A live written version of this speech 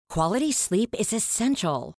Quality sleep is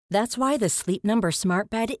essential. That's why the Sleep Number Smart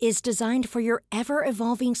Bed is designed for your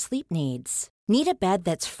ever-evolving sleep needs. Need a bed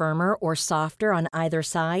that's firmer or softer on either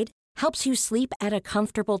side? Helps you sleep at a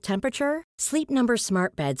comfortable temperature? Sleep Number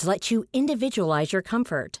Smart Beds let you individualize your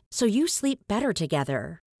comfort, so you sleep better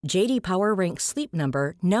together. J.D. Power ranks Sleep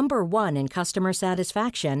Number number 1 in customer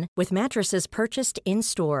satisfaction with mattresses purchased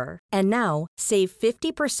in-store. And now, save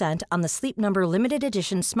 50% on the Sleep Number Limited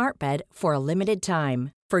Edition Smart Bed for a limited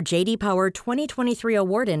time. For J.D. Power 2023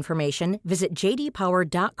 award information, visit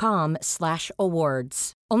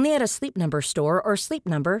jdpower.com/awards. Only at a Sleep Number store or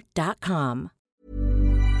sleepnumber.com.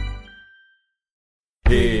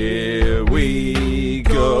 Here we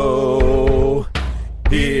go.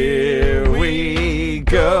 Here we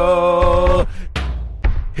go.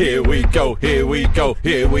 Here we go. Here we go.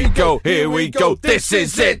 Here we go. Here we go. This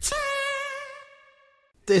is it.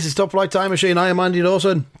 This is Top Flight Time Machine. I am Andy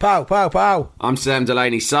Dawson. Pow, pow, pow. I'm Sam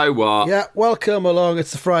Delaney. So what? Yeah, welcome along.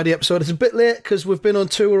 It's the Friday episode. It's a bit late because we've been on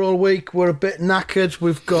tour all week. We're a bit knackered.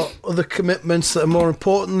 We've got other commitments that are more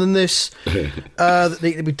important than this that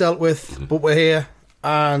need to be dealt with. But we're here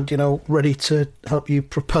and, you know, ready to help you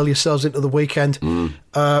propel yourselves into the weekend.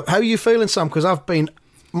 How are you feeling, Sam? Because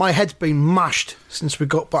my head's been mashed since we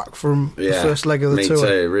got back from the first leg of the tour. Me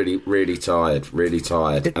too. Really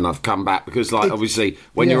tired. And I've come back because, obviously,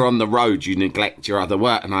 when you're on the road, you neglect your other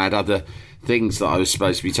work. And I had other things that I was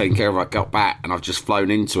supposed to be taking care of. I got back and I've just flown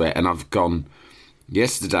into it. And I've gone...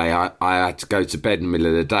 Yesterday, I had to go to bed in the middle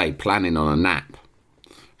of the day planning on a nap.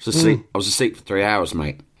 I was asleep for 3 hours,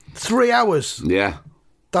 mate. 3 hours? Yeah.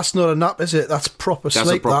 That's not a nap, is it? That's proper sleep.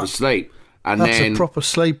 That's a proper sleep. And that's a proper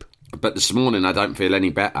sleep. But this morning, I don't feel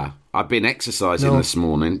any better. I've been exercising this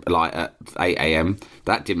morning, like at 8 a.m.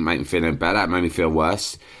 That didn't make me feel any better. That made me feel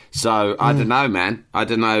worse. So, I don't know, man. I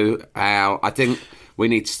don't know how... I think we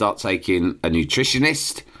need to start taking a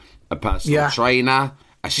nutritionist, a personal trainer,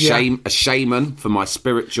 a shaman for my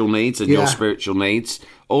spiritual needs and your spiritual needs.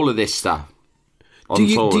 All of this stuff. Do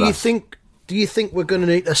you think we're going to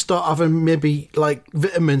need to start having maybe like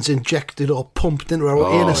vitamins injected or pumped into our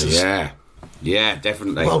anuses? Yeah,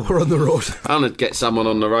 definitely. While we're on the road. I'm going to get someone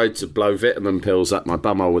on the road to blow vitamin pills up my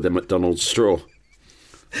bumhole with a McDonald's straw.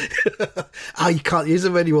 You can't use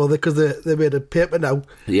them anymore because they're made of paper now.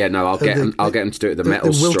 Yeah, no, I'll get them to do it with a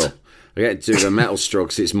metal straw. I'll get them to do it with a metal straw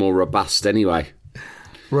because it's more robust anyway.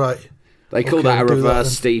 Right. They call that a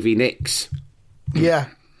reverse Stevie Nicks. Yeah.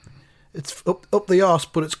 It's up the arse,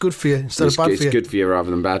 but it's good for you instead of bad for you. It's good for you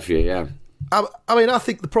rather than bad for you, yeah. I mean, I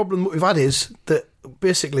think the problem that we've had is that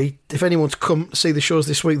basically, if anyone's come to see the shows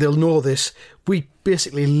this week, they'll know this. We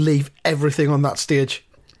basically leave everything on that stage.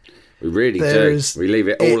 We really do. We leave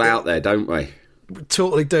it all out there, don't we? We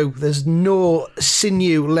totally do. There's no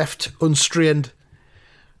sinew left unstrained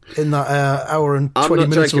in that hour and 20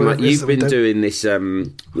 minutes. I'm not joking, mate. You've been doing this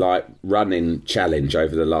running challenge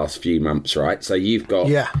over the last few months, right? So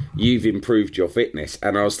you've improved your fitness.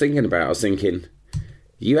 And I was thinking,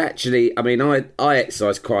 you actually, I mean, I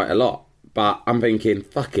exercise quite a lot, but I'm thinking,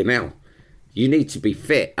 fucking hell, you need to be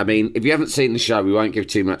fit. I mean, if you haven't seen the show, we won't give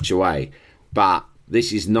too much away, but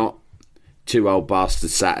this is not two old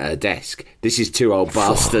bastards sat at a desk. This is two old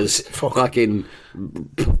bastards fucking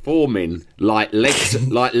performing like Legs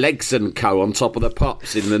and Co. on Top of the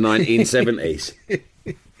Pops in the 1970s.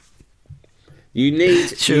 You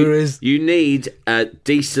need a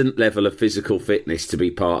decent level of physical fitness to be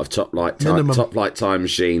part of Top Flight Time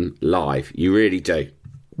Machine live. You really do.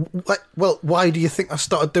 Well, why do you think I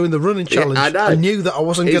started doing the running challenge? Yeah, I know. I knew that I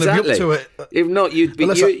wasn't going to be up to it. If not, you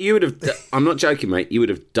would have. I'm not joking, mate. You would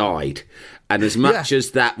have died. And as much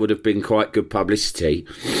as that would have been quite good publicity,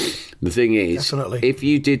 the thing is, if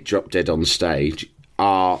you did drop dead on stage,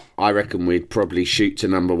 I reckon we'd probably shoot to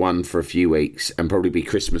number one for a few weeks and probably be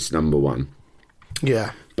Christmas number one.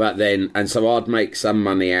 Yeah. But then, and so I'd make some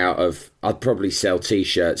money I'd probably sell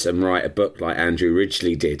T-shirts and write a book like Andrew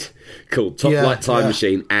Ridgeley did called Top Flight Time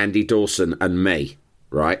Machine, Andy Dawson and Me,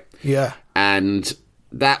 right? Yeah. And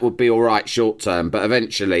that would be all right short term, but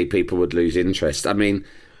eventually people would lose interest. I mean,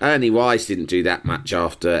 Ernie Wise didn't do that much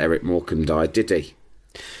after Eric Morecambe died, did he?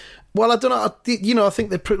 Well, I don't know. I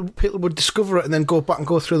think that people would discover it and then go back and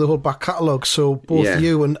go through the whole back catalogue. So both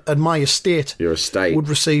you and my estate, would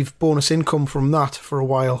receive bonus income from that for a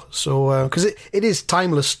while. So because it is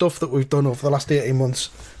timeless stuff that we've done over the last 18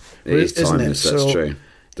 months. It is timeless. That's true.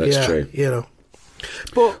 That's true. You know.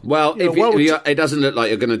 But it doesn't look like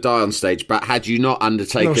you're going to die on stage. But had you not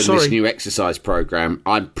undertaken this new exercise program,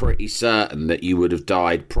 I'm pretty certain that you would have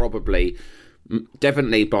died probably.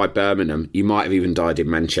 Definitely by Birmingham. You might have even died in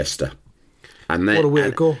Manchester. And then, what a way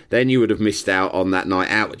to go. Then you would have missed out on that night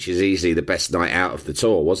out, which is easily the best night out of the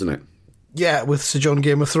tour, wasn't it? Yeah, with Sir John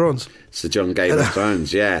Game of Thrones. Sir John Game of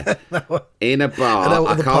Thrones, yeah. In a bar.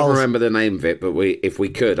 I can't remember the name of it, but if we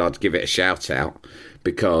could, I'd give it a shout-out.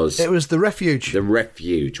 Because it was the Refuge. The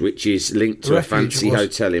Refuge, which is linked to a fancy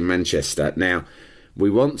hotel in Manchester. Now, we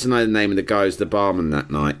want to know the name of the guy who's the barman that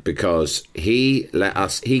night because he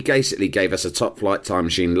basically gave us a top flight time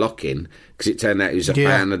machine lock-in because it turned out he was a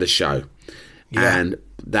fan of the show. Yeah. And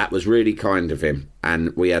that was really kind of him.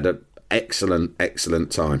 And we had an excellent,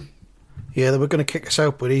 excellent time. Yeah, they were going to kick us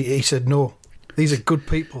out, but he said no. These are good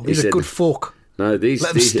people. These are good folk. No, let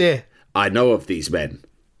them stay. I know of these men.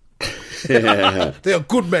 They are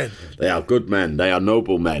good men. They are good men. They are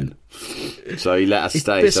noble men. So he let us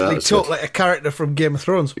stay. Basically talked like a character from Game of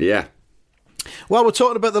Thrones. Yeah. While we're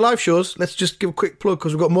talking about the live shows, let's just give a quick plug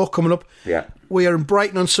because we've got more coming up. Yeah. We are in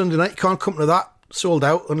Brighton on Sunday night. You can't come to that. Sold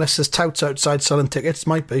out unless there's touts outside selling tickets.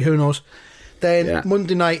 Might be. Who knows? Then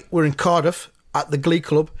Monday night we're in Cardiff at the Glee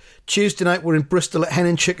Club. Tuesday night we're in Bristol at Hen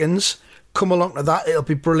and Chickens. Come along to that. It'll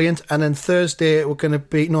be brilliant. And then Thursday we're going to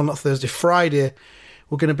be... No, not Thursday. Friday...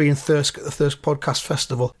 We're going to be in Thirsk at the Thirsk Podcast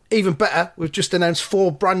Festival. Even better, we've just announced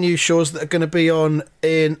 4 brand new shows that are going to be on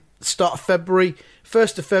in start of February.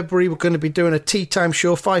 1st of February, we're going to be doing a tea time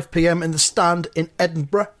show, 5 p.m. in the Stand in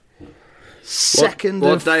Edinburgh. 2nd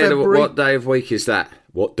of February. What day of week is that?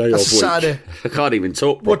 What day That's of week? Saturday. I can't even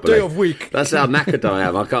talk properly. What day of week? That's how knackered I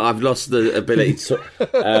am. I've lost the ability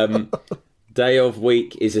to... day of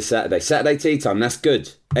week is a Saturday. Saturday tea time, that's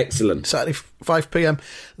good. Excellent. Saturday, 5 p.m.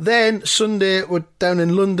 Then Sunday, we're down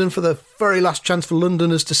in London for the very last chance for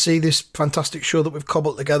Londoners to see this fantastic show that we've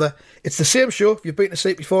cobbled together. It's the same show. If you've been to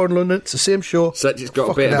see it before in London, it's the same show. So it's got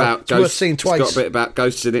a bit about ghosts. Worth seeing twice. It's got a bit about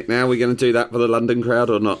ghosts in it now. We're going to do that for the London crowd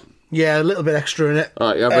or not? Yeah, a little bit extra in it. All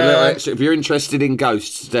right, a little extra. If you're interested in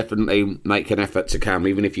ghosts, definitely make an effort to come,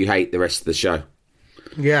 even if you hate the rest of the show.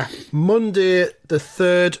 Yeah. Monday the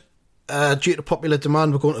 3rd, due to popular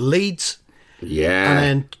demand, we're going to Leeds. Yeah. And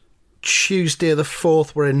then Tuesday the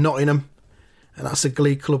 4th, we're in Nottingham. And that's the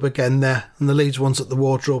Glee Club again there. And the Leeds one's at the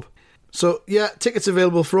Wardrobe. So, yeah, tickets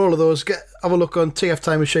available for all of those. Have a look on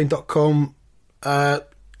tftimemachine.com.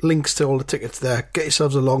 Links to all the tickets there. Get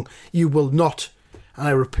yourselves along. You will not, and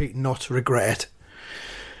I repeat, not regret it.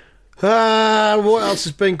 What else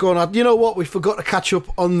has been going on? You know what? We forgot to catch up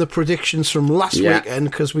on the predictions from last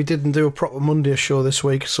weekend because we didn't do a proper Monday show this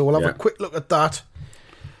week. So we'll have a quick look at that.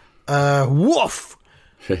 Woof!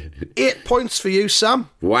 8 points for you, Sam.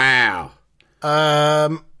 Wow.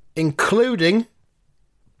 Including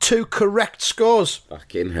 2 correct scores.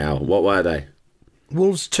 Fucking hell. What were they?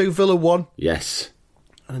 Wolves 2, Villa 1. Yes.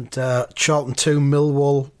 And Charlton 2,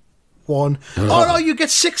 Millwall 1. Oh, no, you get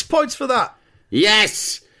 6 points for that.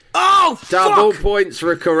 Yes! Oh, Double fuck! points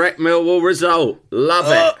for a correct Millwall result. Love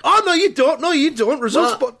it. Oh, no, you don't. No, you don't.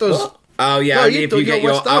 Result Spot does. Oh, yeah, only if you get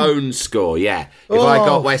your own score, yeah. If I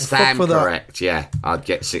got West Ham correct, I'd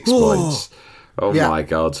get 6 points. Oh, my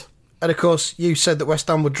God. And, of course, you said that West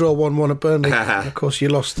Ham would draw 1-1 at Burnley. And, of course, you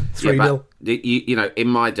lost 3-0. You know, in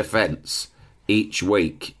my defence, each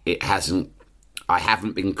week, I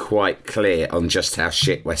haven't been quite clear on just how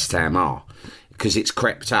shit West Ham are. Because it's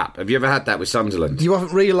crept up. Have you ever had that with Sunderland? You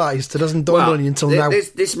haven't realised. It doesn't dawn on you until now.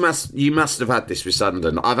 You must have had this with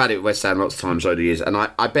Sunderland. I've had it with West Ham lots of times over the years, and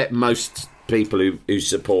I bet most people who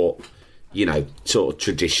support, you know, sort of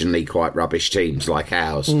traditionally quite rubbish teams like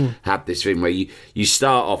ours have this thing where you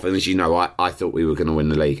start off, and as you know, I thought we were going to win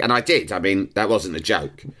the league, and I did. I mean, that wasn't a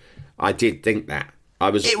joke. I did think that.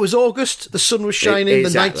 It was August, the sun was shining, the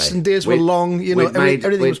nights and days were long, you know,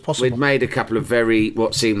 everything was possible. We'd made a couple of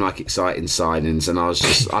what seemed like exciting signings, and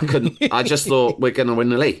I just thought we're going to win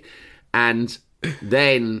the league. And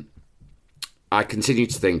then I continued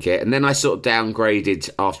to think it, and then I sort of downgraded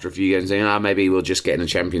after a few games, saying, maybe we'll just get in the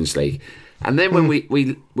Champions League. And then when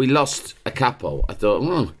we lost a couple, I thought,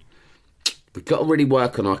 we've got to really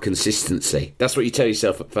work on our consistency. That's what you tell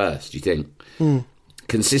yourself at first, you think.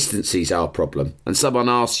 Consistency's our problem. And someone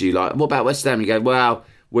asks you, like, what about West Ham? You go, well,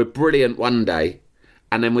 we're brilliant one day,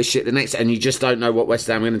 and then we're shit the next, and you just don't know what West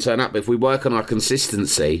Ham are going to turn up. But if we work on our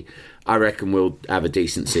consistency, I reckon we'll have a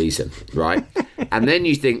decent season, right? And then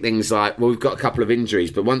you think things like, well, we've got a couple of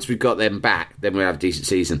injuries, but once we've got them back, then we'll have a decent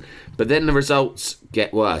season. But then the results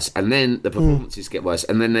get worse, and then the performances get worse,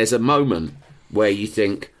 and then there's a moment where you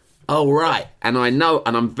think, oh, right. And I know,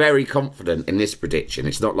 and I'm very confident in this prediction.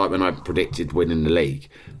 It's not like when I predicted winning the league,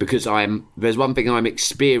 because there's one thing I'm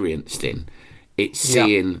experienced in. It's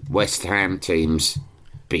seeing West Ham teams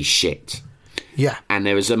be shit. Yeah. And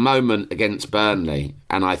there was a moment against Burnley,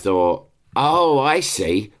 and I thought, oh, I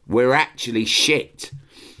see. We're actually shit.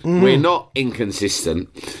 We're not inconsistent.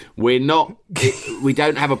 We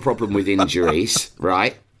don't have a problem with injuries,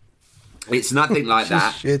 right? It's nothing like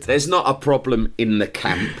that. Shit. There's not a problem in the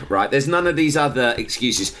camp, right? There's none of these other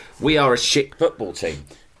excuses. We are a shit football team.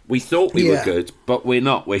 We thought we were good, but we're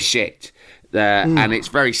not. We're shit. And it's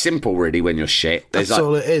very simple, really, when you're shit. That's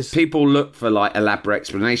all it is. People look for, like, elaborate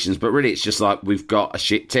explanations, but really it's just like, we've got a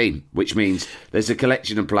shit team, which means there's a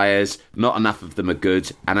collection of players, not enough of them are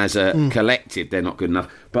good, and as a collective, they're not good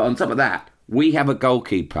enough. But on top of that, we have a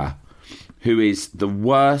goalkeeper who is the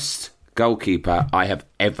worst goalkeeper I have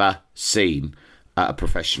ever seen at a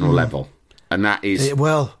professional level. And that is...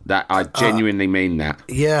 that I genuinely mean that.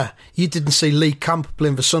 Yeah. You didn't see Lee Camp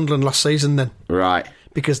playing for Sunderland last season, then? Right.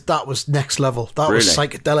 Because that was next level. That was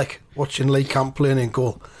psychedelic, watching Lee Camp playing in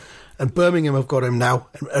goal. And Birmingham have got him now.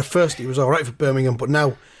 And at first he was all right for Birmingham, but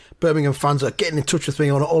now Birmingham fans are getting in touch with me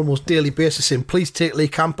on an almost daily basis saying, please take Lee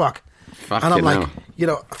Camp back. Fucking and I'm like,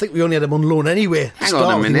 hell. I think we only had him on loan anyway. Hang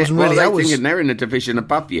on a minute. Thinking they're in a division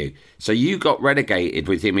above you. So you got relegated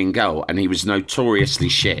with him in goal and he was notoriously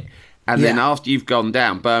shit. And then after you've gone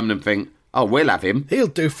down, Birmingham think, oh, we'll have him. He'll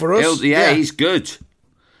do for us. He's good.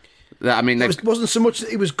 I mean, it wasn't so much that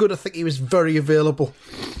he was good. I think he was very available.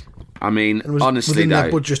 I mean, honestly, their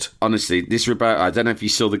budget. Honestly, this Roberto, I don't know if you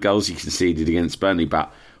saw the goals he conceded against Burnley,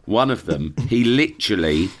 but one of them, he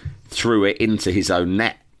literally threw it into his own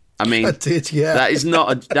net. I mean, I did, yeah. That is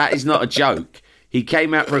not a joke. He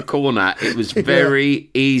came out for a corner. It was very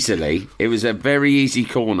easily. It was a very easy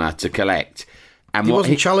corner to collect. And he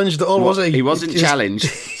wasn't challenged at all, was he? He wasn't challenged.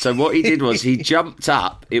 So what he did was he jumped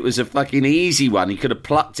up. It was a fucking easy one. He could have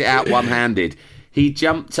plucked it out one-handed. He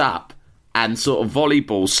jumped up and sort of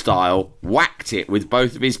volleyball style whacked it with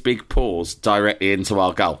both of his big paws directly into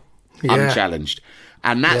our goal, unchallenged.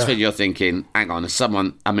 And that's when you're thinking, hang on, it's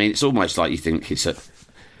almost like you think you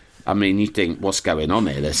think, what's going on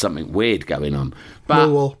here? There's something weird going on.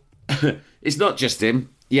 But it's not just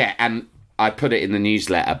him. Yeah, and I put it in the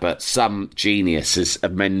newsletter, but some genius has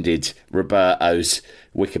amended Roberto's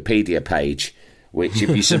Wikipedia page, which if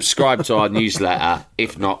you subscribe to our newsletter,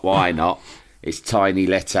 if not, why not? It's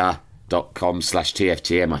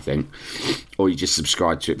tinyletter.com/TFTM, I think. Or you just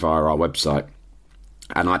subscribe to it via our website.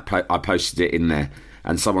 And I posted it in there.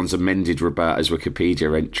 And someone's amended Roberto's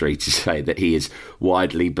Wikipedia entry to say that he is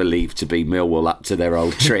widely believed to be Millwall up to their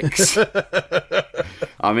old tricks.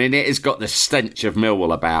 I mean, it has got the stench of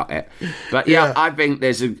Millwall about it. But I think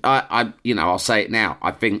there's I'll say it now. I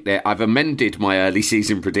think that I've amended my early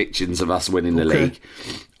season predictions of us winning the league.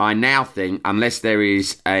 I now think, unless there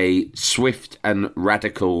is a swift and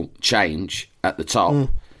radical change at the top,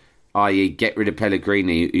 i.e. get rid of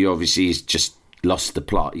Pellegrini, who obviously is just lost the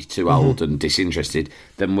plot, he's too old and disinterested,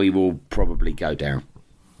 then we will probably go down.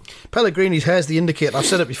 Pellegrini's hair's the indicator. I've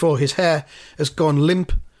said it before, his hair has gone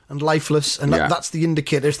limp and lifeless, and that's the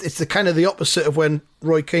indicator. It's the kind of the opposite of when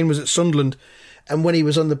Roy Keane was at Sunderland, and when he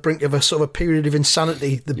was on the brink of a sort of a period of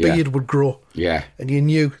insanity, the beard would grow. Yeah. And you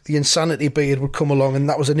knew the insanity beard would come along, and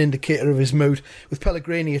that was an indicator of his mood. With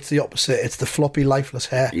Pellegrini, it's the opposite. It's the floppy, lifeless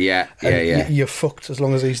hair. You're fucked as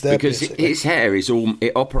long as he's there. Because his hair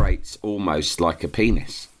it operates almost like a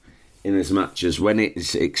penis, in as much as when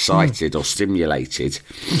it's excited or stimulated,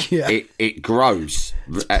 it grows.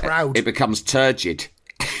 It's proud. It becomes turgid.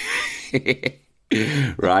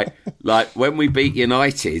 Right, like when we beat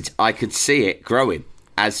United, I could see it growing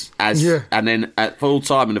and then at full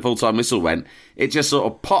time, and the full time whistle went, it just sort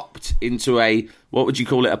of popped into a, what would you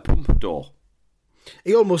call it, a pompadour.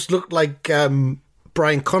 He almost looked like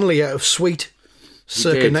Brian Connolly out of Sweet,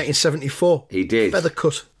 circa 1974. He did. Feather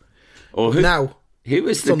cut. Or now who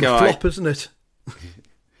was the guy? On the flop, isn't it?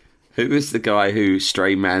 Who was the guy who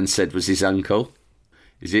Stray Man said was his uncle?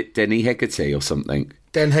 Is it Denny Hegarty or something?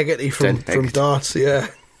 Den Hegarty from Darts, yeah.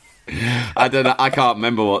 I don't know. I can't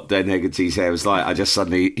remember what Den Hegarty's hair was like. I just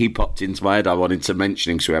suddenly, he popped into my head. I wanted to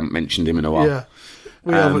mention him because we haven't mentioned him in a while. Yeah,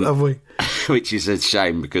 we haven't, have we? Which is a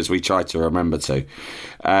shame because we tried to remember to.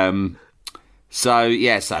 So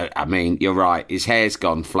I mean, you're right. His hair's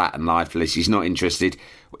gone flat and lifeless. He's not interested.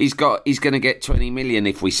 He's going to get 20 million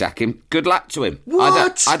if we sack him. Good luck to him.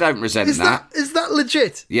 What? I don't resent that. Is that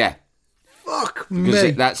legit? Yeah. Fuck because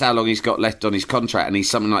me. That's how long he's got left on his contract, and he's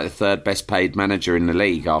something like the third best paid manager in the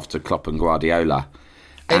league after Klopp and Guardiola.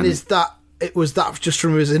 And was that just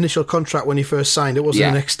from his initial contract when he first signed? It wasn't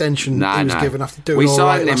an extension he was given after doing all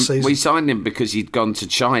right last season. We signed him because he'd gone to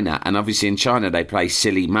China, and obviously in China they play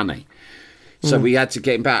silly money. So we had to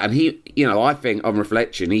get him back. And he, I think on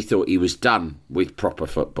reflection, he thought he was done with proper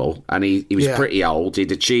football. And he was pretty old.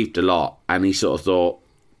 He'd achieved a lot. And he sort of thought,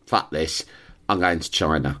 fuck this, I'm going to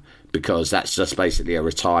China. because that's just basically a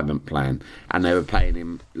retirement plan, and they were paying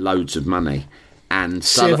him loads of money. And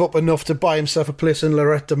save up enough to buy himself a place in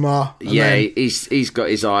Lorette de Mar. Yeah, he's got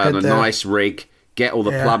his eye on a nice rig, get all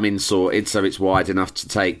the plumbing sorted so it's wide enough to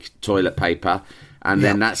take toilet paper, and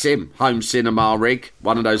then that's him. Home cinema rig,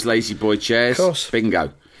 one of those lazy boy chairs,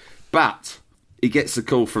 bingo. But he gets a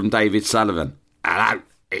call from David Sullivan. Hello,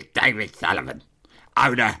 it's David Sullivan,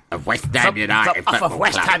 owner of West Ham United Football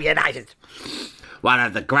West Club. Ham United. One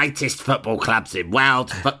of the greatest football clubs in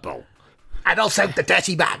world football. And also the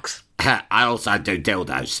Dirty Bags. I also do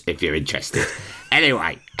dildos, if you're interested.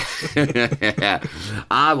 Anyway,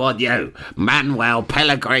 I want you, Manuel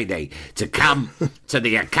Pellegrini, to come to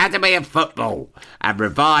the Academy of Football and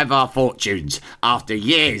revive our fortunes after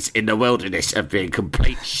years in the wilderness of being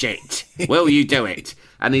complete shit. Will you do it?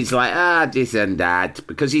 And he's like, this and that,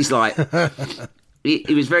 because he's like, he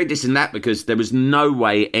was very this and that because there was no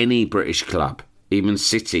way any British club, even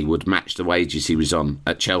City, would match the wages he was on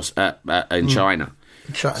at Chelsea in China.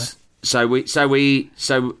 So I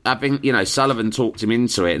think, Sullivan talked him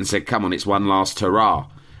into it and said, come on, it's one last hurrah.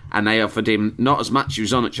 And they offered him not as much he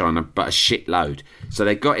was on at China, but a shitload. So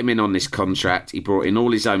they got him in on this contract. He brought in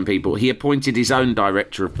all his own people. He appointed his own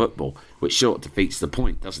director of football, which sort of defeats the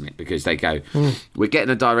point, doesn't it? Because they go, we're getting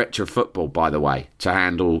a director of football, by the way, to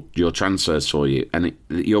handle your transfers for you. And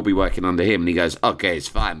you'll be working under him. And he goes, okay, it's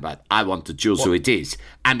fine, but I want to choose who it is.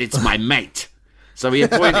 And it's my mate. So he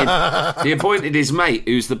appointed his mate,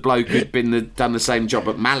 who's the bloke who'd done the same job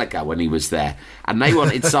at Malaga when he was there. And they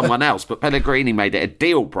wanted someone else, but Pellegrini made it a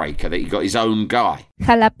deal breaker that he got his own guy.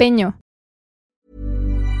 Jalapeño.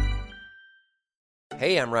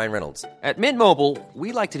 Hey, I'm Ryan Reynolds. At Mint Mobile,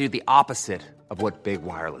 we like to do the opposite of what Big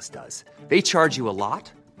Wireless does. They charge you a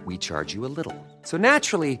lot, we charge you a little. So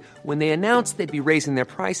naturally, when they announced they'd be raising their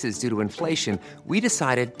prices due to inflation, we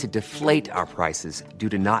decided to deflate our prices due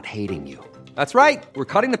to not hating you. That's right. We're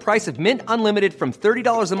cutting the price of Mint Unlimited from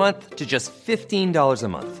 $30 a month to just $15 a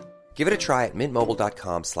month. Give it a try at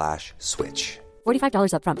mintmobile.com/switch.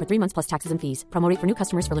 $45 up front for 3 months plus taxes and fees. Promo rate for new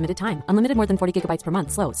customers for limited time. Unlimited more than 40 gigabytes per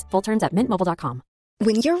month. Slows full terms at mintmobile.com.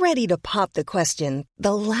 When you're ready to pop the question,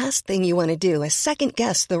 the last thing you want to do is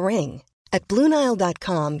second-guess the ring. At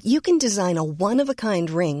BlueNile.com, you can design a one-of-a-kind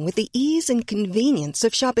ring with the ease and convenience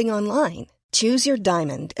of shopping online. Choose your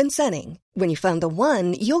diamond and setting. When you find the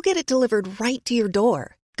one, you'll get it delivered right to your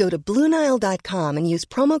door. Go to BlueNile.com and use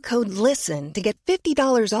promo code LISTEN to get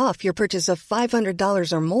 $50 off your purchase of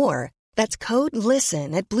 $500 or more. That's code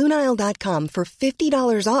LISTEN at BlueNile.com for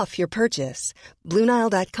 $50 off your purchase.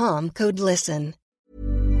 BlueNile.com, code LISTEN.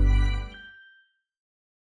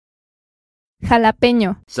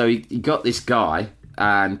 Jalapeño. So he got this guy,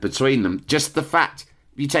 and between them, just the fact,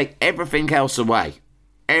 you take everything else away,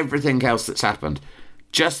 everything else that's happened,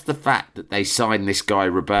 just the fact that they signed this guy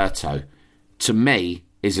Roberto, to me,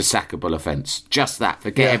 is a sackable offence. Just that.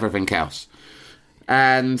 Forget everything else.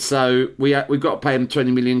 And so we've got to pay him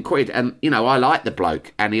 20 million quid. And, I like the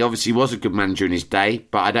bloke. And he obviously was a good manager in his day.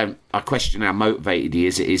 But I question how motivated he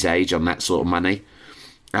is at his age on that sort of money.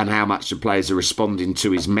 And how much the players are responding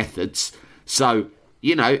to his methods. So,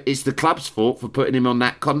 it's the club's fault for putting him on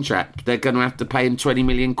that contract. They're going to have to pay him 20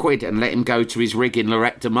 million quid and let him go to his rig in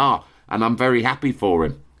Lorette de Mar. And I'm very happy for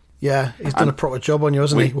him. Yeah, he's done a proper job on you,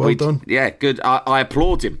 hasn't he? Well done. Yeah, good. I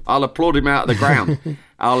applaud him. I'll applaud him out of the ground.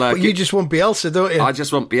 But you just want Bielsa, don't you? I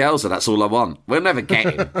just want Bielsa. That's all I want. We'll never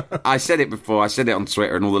get him. I said it before. I said it on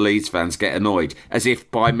Twitter, and all the Leeds fans get annoyed, as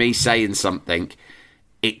if by me saying something,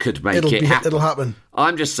 it could make it happen. It'll happen.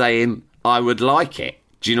 I'm just saying I would like it.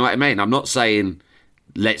 Do you know what I mean? I'm not saying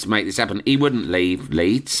let's make this happen. He wouldn't leave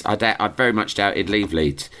Leeds. I very much doubt he'd leave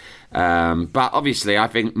Leeds. But obviously, I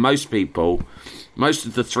think most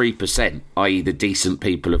of the 3%, i.e. the decent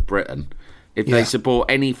people of Britain, if they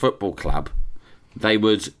support any football club, they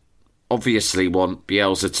would obviously want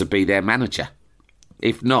Bielsa to be their manager.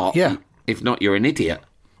 If not, you're an idiot.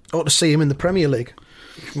 Ought to see him in the Premier League.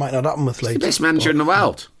 Which might not happen with Leeds. He's the best manager in the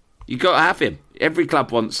world. You've got to have him. Every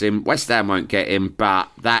club wants him. West Ham won't get him, but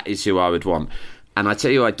that is who I would want. And I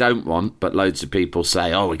tell you I don't want, but loads of people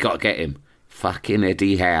say, we got to get him. Fucking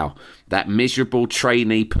Eddie Howe. That miserable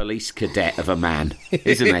trainee police cadet of a man,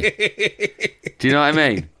 isn't he? Do you know what I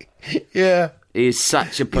mean? Yeah. He is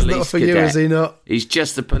such a police cadet. He's not for you, is he not? He's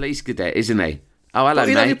just a police cadet, isn't he? Oh, hello,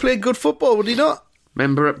 mate. He played good football, would he not?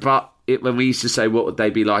 Remember when we used to say, what would they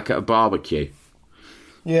be like at a barbecue?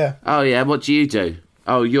 Yeah. Oh, yeah, what do you do?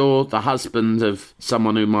 Oh, you're the husband of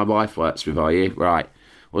someone who my wife works with, are you? Right.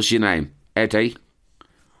 What's your name? Eddie.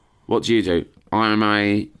 What do you do? I'm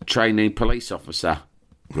a trainee police officer.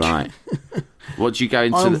 Right. What do you go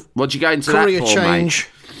into that for, change.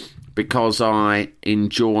 mate? because I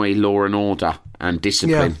enjoy law and order and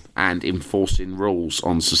discipline and enforcing rules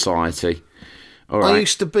on society. All right. I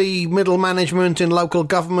used to be middle management in local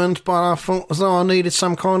government, but I thought as though I needed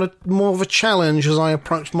some kind of more of a challenge as I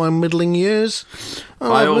approached my middling years.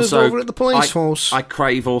 And I moved over at the police force. I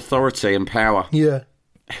crave authority and power. Yeah.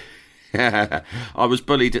 I was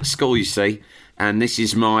bullied at school, you see, and this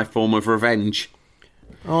is my form of revenge.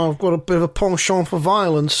 I've got a bit of a penchant for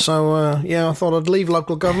violence, so I thought I'd leave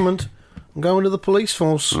local government and go into the police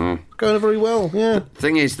force. Going very well, yeah.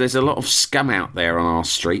 Thing is, there's a lot of scum out there on our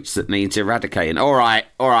streets that needs eradicating. All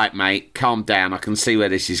right, mate, calm down. I can see where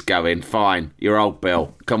this is going. Fine, you're old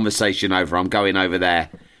Bill. Conversation over. I'm going over there.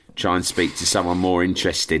 Try and speak to someone more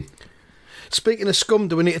interesting. Speaking of scum,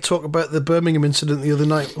 do we need to talk about the Birmingham incident the other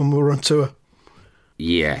night when we were on tour?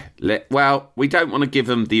 Yeah. Well, we don't want to give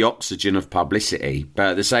them the oxygen of publicity, but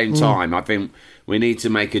at the same time, I think we need to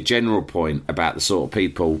make a general point about the sort of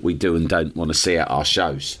people we do and don't want to see at our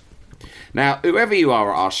shows. Now, whoever you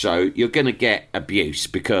are at our show, you're going to get abuse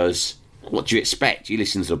because what do you expect? You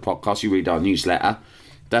listen to the podcast, you read our newsletter.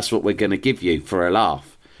 That's what we're going to give you for a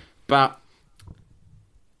laugh. But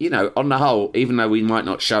you know, on the whole, even though we might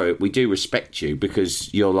not show it, we do respect you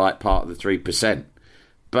because you're like part of the 3%.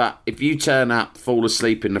 But if you turn up, fall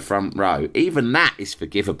asleep in the front row, even that is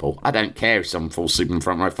forgivable. I don't care if someone falls asleep in the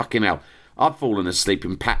front row. Fucking hell. I've fallen asleep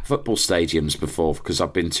in packed football stadiums before because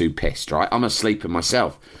I've been too pissed, right? I'm a sleeper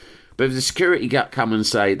myself. But if the security guard come and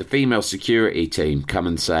say, the female security team come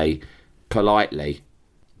and say politely,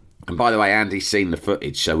 and by the way, Andy's seen the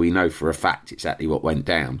footage, so we know for a fact exactly what went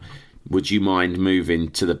down. Would you mind moving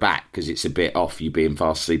to the back because it's a bit off you being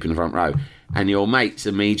fast asleep in the front row? And your mates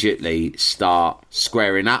immediately start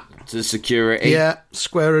squaring up to the security. Yeah,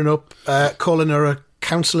 squaring up, calling her a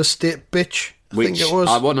council estate bitch, I think it was.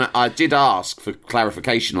 I did ask for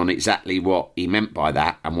clarification on exactly what he meant by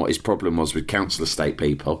that and what his problem was with council estate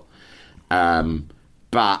people.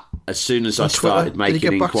 But as soon as I started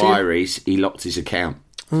making inquiries, he locked his account.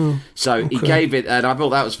 So he gave it, and I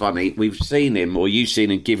thought that was funny. We've seen him, or you've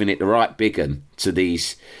seen him, giving it the right big un to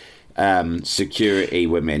these security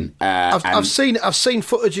women. I've seen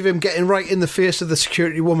footage of him getting right in the face of the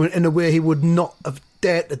security woman in a way he would not have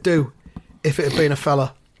dared to do if it had been a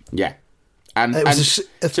fella. Yeah, and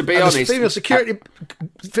to be honest,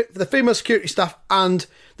 the female security staff and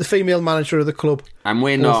the female manager of the club, and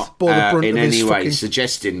we're not in any way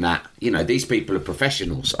suggesting that these people are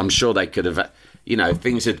professionals. I'm sure they could have. If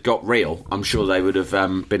things had got real, I'm sure they would have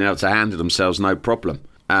been able to handle themselves no problem.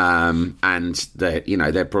 And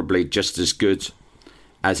they're probably just as good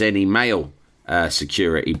as any male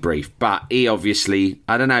security brief. But he obviously,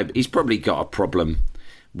 I don't know, he's probably got a problem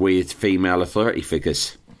with female authority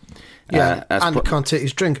figures. Yeah, and can't take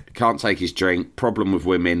his drink. Can't take his drink. Problem with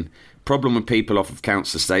women. Problem with people off of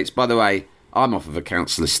council estates. By the way, I'm off of a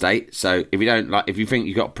council estate, so if you think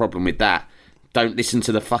you've got a problem with that, don't listen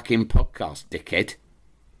to the fucking podcast, dickhead.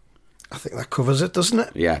 I think that covers it, doesn't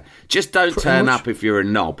it? Yeah. Just don't turn up if you're a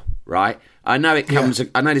knob, right? I know it comes. Yeah.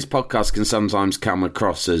 I know this podcast can sometimes come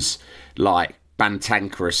across as like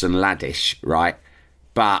bantankerous and laddish, right?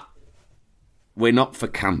 But we're not for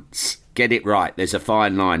cunts. Get it right. There's a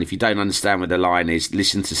fine line. If you don't understand where the line is,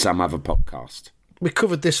 listen to some other podcast. We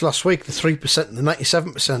covered this last week, the 3% and the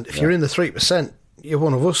 97%. If you're in the 3%, you're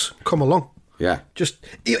one of us. Come along. Yeah. Just,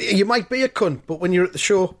 you might be a cunt, but when you're at the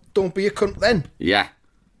show, don't be a cunt then. Yeah.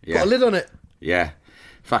 Got a lid on it. Yeah.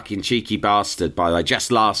 Fucking cheeky bastard, by the way.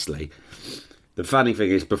 Just lastly, the funny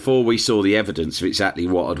thing is, before we saw the evidence of exactly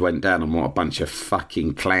what had went down and what a bunch of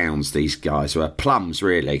fucking clowns these guys were, plums,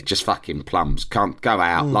 really, just fucking plums, can't go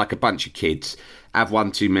out like a bunch of kids, have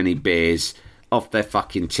one too many beers, off their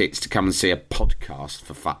fucking tits to come and see a podcast,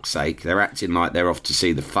 for fuck's sake. They're acting like they're off to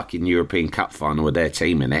see the fucking European Cup final with their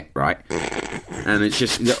team in it, right? And it's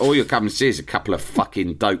just, all you're coming to see is a couple of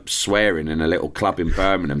fucking dopes swearing in a little club in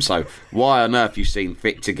Birmingham. So why on earth you've seen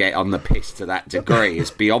fit to get on the piss to that degree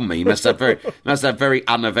is beyond me. You must have very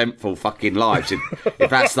uneventful fucking lives if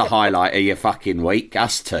that's the highlight of your fucking week.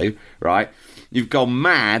 Us two, right? You've gone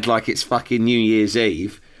mad like it's fucking New Year's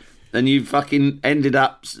Eve, and you fucking ended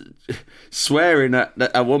up swearing at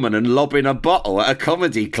a woman and lobbing a bottle at a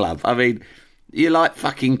comedy club. I mean, you're like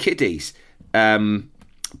fucking kiddies.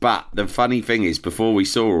 But the funny thing is, before we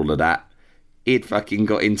saw all of that, he'd fucking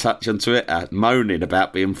got in touch on Twitter, moaning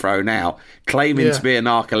about being thrown out, claiming to be a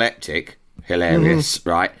narcoleptic, hilarious,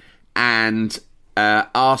 right? And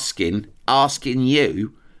asking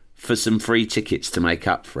you for some free tickets to make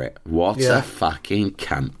up for it. What a fucking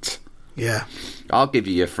cunt. Yeah. I'll give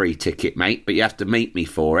you a free ticket, mate, but you have to meet me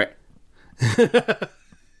for it.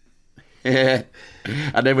 And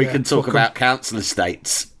then we can talk about council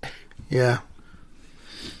estates. Yeah.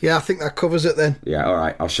 Yeah, I think that covers it then. Yeah, all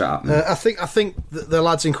right, I'll shut up now. I think the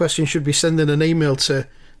lads in question should be sending an email to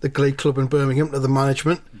the Glee Club in Birmingham, to the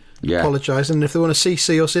management, apologising. And if they want to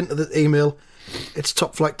CC us into the email, it's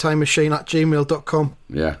topflighttimemachine@gmail.com.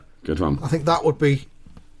 Yeah, good one. I think that would be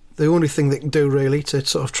the only thing they can do, really, to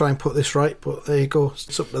sort of try and put this right. But there you go,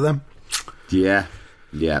 it's up to them. Yeah.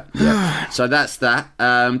 So that's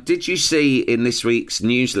that. Did you see in this week's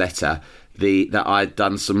newsletter that I'd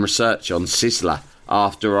done some research on Sizzler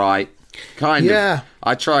after I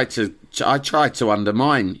I tried to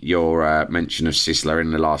undermine your mention of Sizzler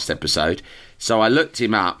in the last episode. So I looked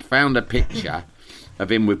him up, found a picture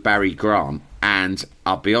of him with Barry Grant, and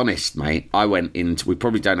I'll be honest, mate, I went into... We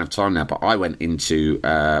probably don't have time now, but I went into,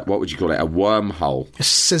 what would you call it, a wormhole. A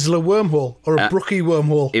Sizzler wormhole, or a Brookie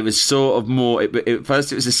wormhole? It was sort of more...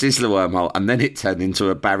 First it was a Sizzler wormhole, and then it turned into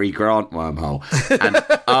a Barry Grant wormhole. And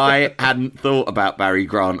I hadn't thought about Barry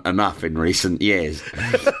Grant enough in recent years.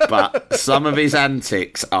 But some of his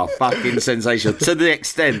antics are fucking sensational, to the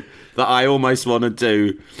extent that I almost want to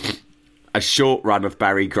do a short run of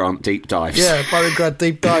Barry Grant deep dives. Yeah, Barry Grant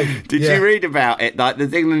deep dive. Did you read about it? Like the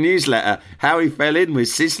thing in the newsletter, how he fell in with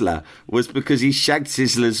Sizzler was because he shagged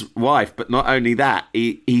Sizzler's wife, but not only that,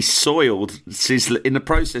 he soiled Sizzler in the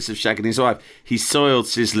process of shagging his wife. He soiled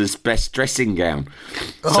Sizzler's best dressing gown.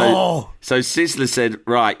 So Sizzler said,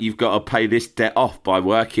 "Right, you've got to pay this debt off by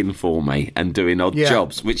working for me and doing odd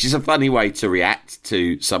jobs," which is a funny way to react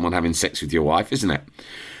to someone having sex with your wife, isn't it?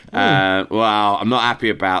 Well, I'm not happy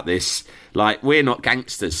about this. Like, we're not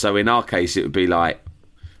gangsters, so in our case it would be like,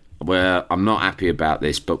 well, I'm not happy about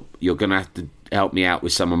this, but you're going to have to help me out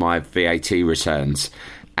with some of my VAT returns.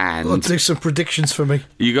 And got to do some predictions for me.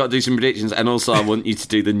 You got to do some predictions, and also I want you to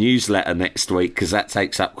do the newsletter next week, because that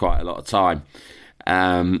takes up quite a lot of time.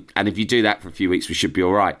 And if you do that for a few weeks, we should be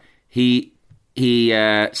all right.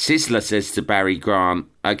 Sizzler says to Barry Grant,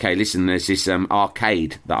 "Okay, listen, there's this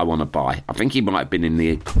arcade that I want to buy." I think he might have been in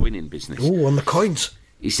the winning business. Oh, on the coins.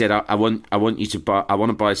 He said, I want you to buy. I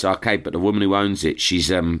want to buy this arcade, but the woman who owns it,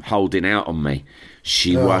 she's holding out on me.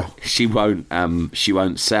 She won't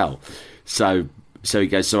sell. So he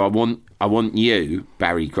goes, "So I want you,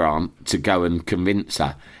 Barry Grant, to go and convince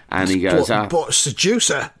her." And he goes, but seduce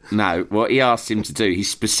her? No, what he asked him to do, he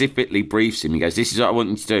specifically briefs him. He goes, "This is what I want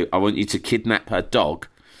you to do. I want you to kidnap her dog."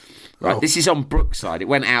 Right, this is on Brookside. It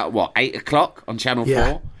went out at 8 o'clock on Channel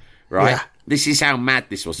 4. Right, this is how mad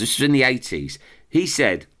this was. This was in the 80s. He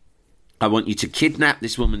said, "I want you to kidnap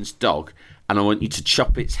this woman's dog, and I want you to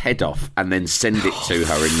chop its head off and then send it to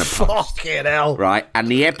her in the post." Fucking hell. Right, and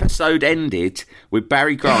the episode ended with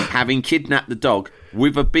Barry Grant having kidnapped the dog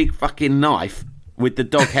with a big fucking knife, with the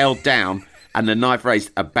dog held down and the knife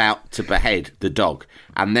raised, about to behead the dog.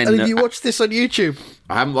 And then, have you watched this on YouTube?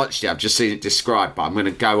 I haven't watched it. I've just seen it described, but I'm going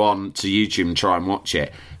to go on to YouTube and try and watch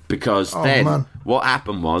it, because what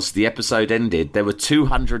happened was the episode ended. There were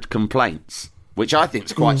 200 complaints, which I think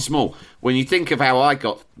is quite small. When you think of how I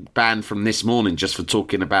got banned from This Morning just for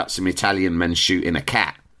talking about some Italian men shooting a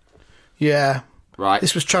cat. Yeah. Right.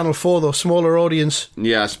 This was Channel 4, though. Smaller audience.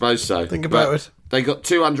 Yeah, I suppose so. Think about it. They got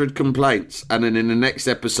 200 complaints, and then in the next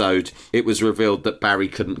episode, it was revealed that Barry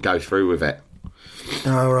couldn't go through with it.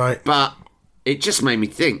 All right. But it just made me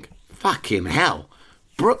think, fucking hell,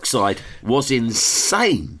 Brookside was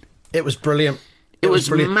insane. It was brilliant. It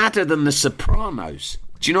was madder than The Sopranos.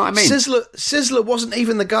 Do you know what I mean? Sizzler wasn't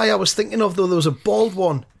even the guy I was thinking of, though. There was a bald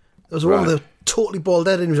one. There was one with a totally bald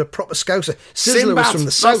head, and he was a proper scouser. Sizzler was from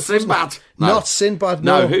the south. Sinbad. Not Sinbad.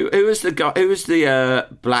 No. Who was the guy? Who was the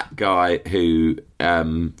black guy who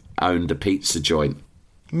owned a pizza joint?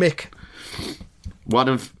 Mick. One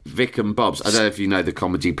of Vic and Bob's. I don't know if you know the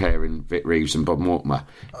comedy pair in Vic Reeves and Bob Mortimer,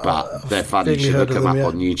 but they're funny. You should look them up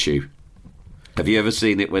on YouTube. Have you ever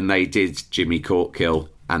seen it when they did Jimmy Corkhill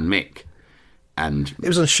and Mick? And it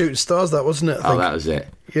was on Shooting Stars, that wasn't it? I think. That was it.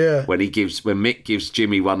 Yeah. When Mick gives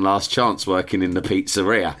Jimmy one last chance working in the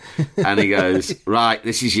pizzeria, and he goes, "Right,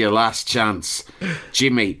 this is your last chance,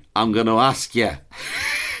 Jimmy. I'm going to ask you,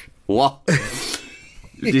 what? This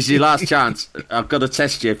is your last chance. I've got to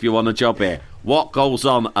test you if you want a job here. What goes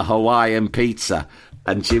on a Hawaiian pizza?"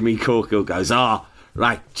 And Jimmy Corkhill goes,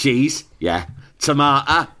 right, cheese, yeah,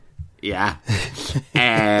 tomato, yeah,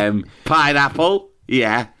 pineapple,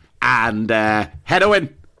 yeah, and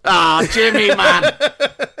heroin. Jimmy, man,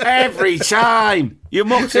 every time you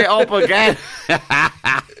mucked it up again.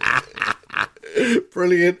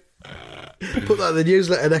 Brilliant. Put that in the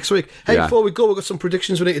newsletter next week. Hey, before we go, we've got some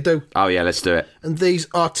predictions we need to do. Oh, yeah, let's do it. And these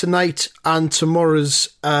are tonight and tomorrow's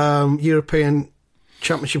European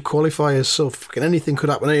Championship qualifiers, so fucking anything could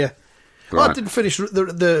happen here. Right. I didn't finish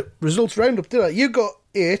the results roundup, did I? You got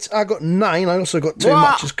 8. I got 9. I also got 2 What?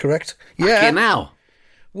 matches correct. Yeah. Fucking hell.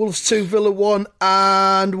 Wolves 2, Villa 1,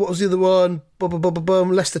 and what was the other one?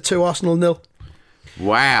 Leicester 2, Arsenal 0.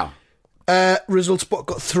 Wow. Result Spot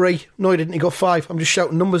got 3. No, he didn't. He got 5. I'm just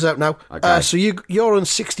shouting numbers out now. Okay. So you're on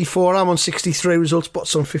 64. I'm on 63. Result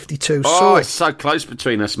Spot's on 52. Oh, so it's so close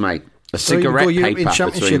between us, mate. A So you cigarette go European paper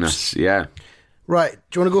between Championships. us. Yeah. right,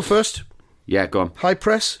 do you want to go first? Yeah, go on. High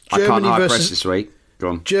press. I can't Germany high press versus this week. Go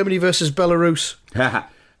on. Germany versus Belarus.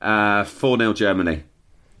 4-0 Germany.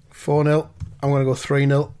 4-0. I'm going to go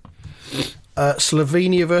 3-0.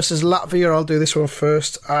 Slovenia versus Latvia. I'll do this one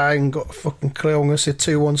first. I ain't got a fucking clue. I'm going to say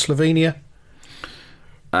 2-1 Slovenia.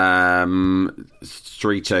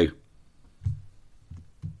 3-2.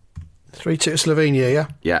 3-2 Slovenia, yeah?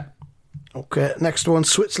 Yeah. Okay, next one.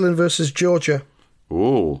 Switzerland versus Georgia.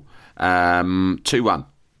 Ooh. 2-1.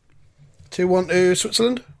 2-1 to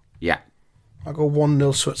Switzerland. Yeah. I'll go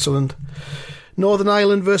 1-0 Switzerland. Northern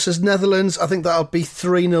Ireland versus Netherlands. I think that'll be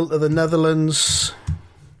 3-0 to the Netherlands.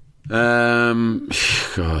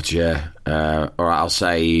 God, yeah. All right, I'll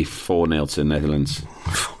say 4-0 to the Netherlands.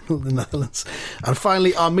 4-0 to the Netherlands. And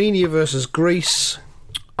finally, Armenia versus Greece.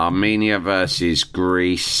 Armenia versus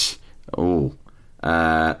Greece. Oh.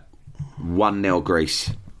 1-0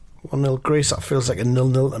 Greece. 1-0 Greece. That feels like a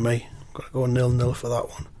 0-0 to me. Got to go 0-0 for that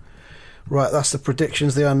one. Right, that's the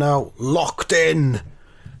predictions. They are now locked in.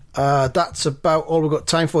 That's about all we've got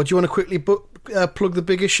time for. Do you want to quickly plug the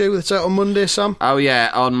big issue that's out on Monday, Sam? Oh,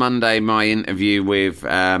 yeah. On Monday, my interview with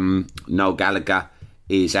Noel Gallagher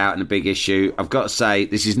is out in a big issue. I've got to say,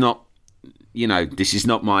 this is not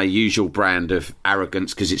my usual brand of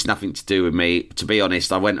arrogance because it's nothing to do with me. To be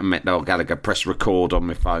honest, I went and met Noel Gallagher, pressed record on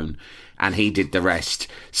my phone, and he did the rest.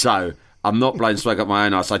 So I'm not blowing smoke up my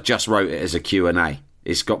own arse. I just wrote it as a Q&A.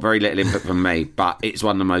 It's got very little input from me, but it's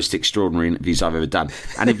one of the most extraordinary interviews I've ever done.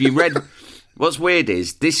 And if you read... What's weird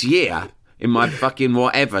is, this year, in my fucking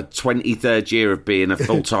 23rd year of being a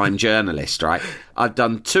full-time journalist, right, I've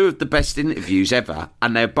done 2 of the best interviews ever,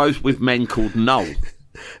 and they're both with men called Noel.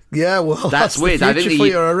 Yeah, well, that's weird. The I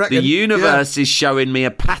think the universe is showing me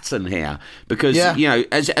a pattern here because,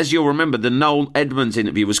 as you'll remember, the Noel Edmonds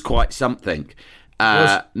interview was quite something.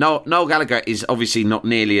 Noel Gallagher is obviously not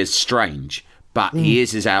nearly as strange, but he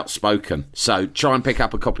is as outspoken. So try and pick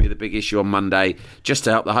up a copy of the big issue on Monday just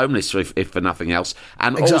to help the homeless, if for nothing else.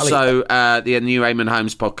 And also the new Eamon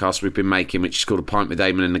Holmes podcast we've been making, which is called A Pint with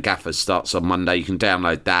Eamon and the Gaffers, starts on Monday. You can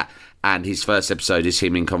download that. And his first episode is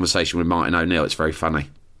him in conversation with Martin O'Neill. It's very funny.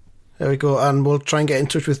 There we go. And we'll try and get in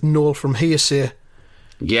touch with Noel from Hearsay.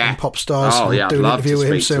 Yeah. Pop Stars. Oh, yeah. I'd love to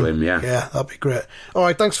speak to him, yeah. Yeah, that'd be great. All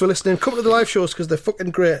right, thanks for listening. Come to the live shows because they're fucking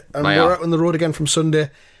great. And we're out on the road again from Sunday.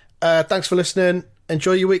 Thanks for listening.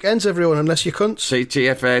 Enjoy your weekends, everyone, unless you're cunts.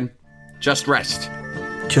 CTFN. Just rest.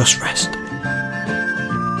 Just rest.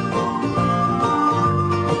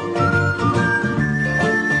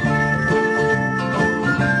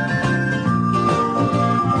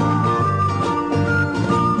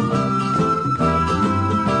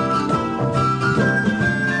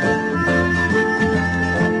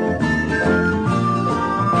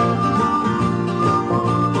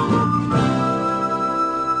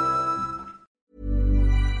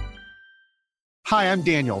 Hi, I'm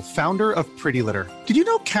Daniel, founder of Pretty Litter. Did you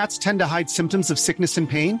know cats tend to hide symptoms of sickness and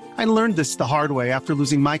pain? I learned this the hard way after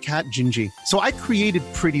losing my cat, Gingy. So I created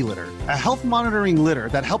Pretty Litter, a health monitoring litter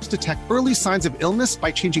that helps detect early signs of illness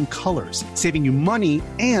by changing colors, saving you money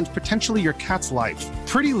and potentially your cat's life.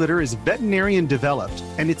 Pretty Litter is veterinarian developed,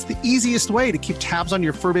 and it's the easiest way to keep tabs on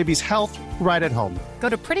your fur baby's health right at home. Go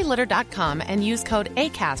to prettylitter.com and use code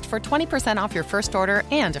ACAST for 20% off your first order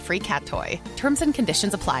and a free cat toy. Terms and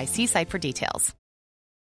conditions apply. See site for details.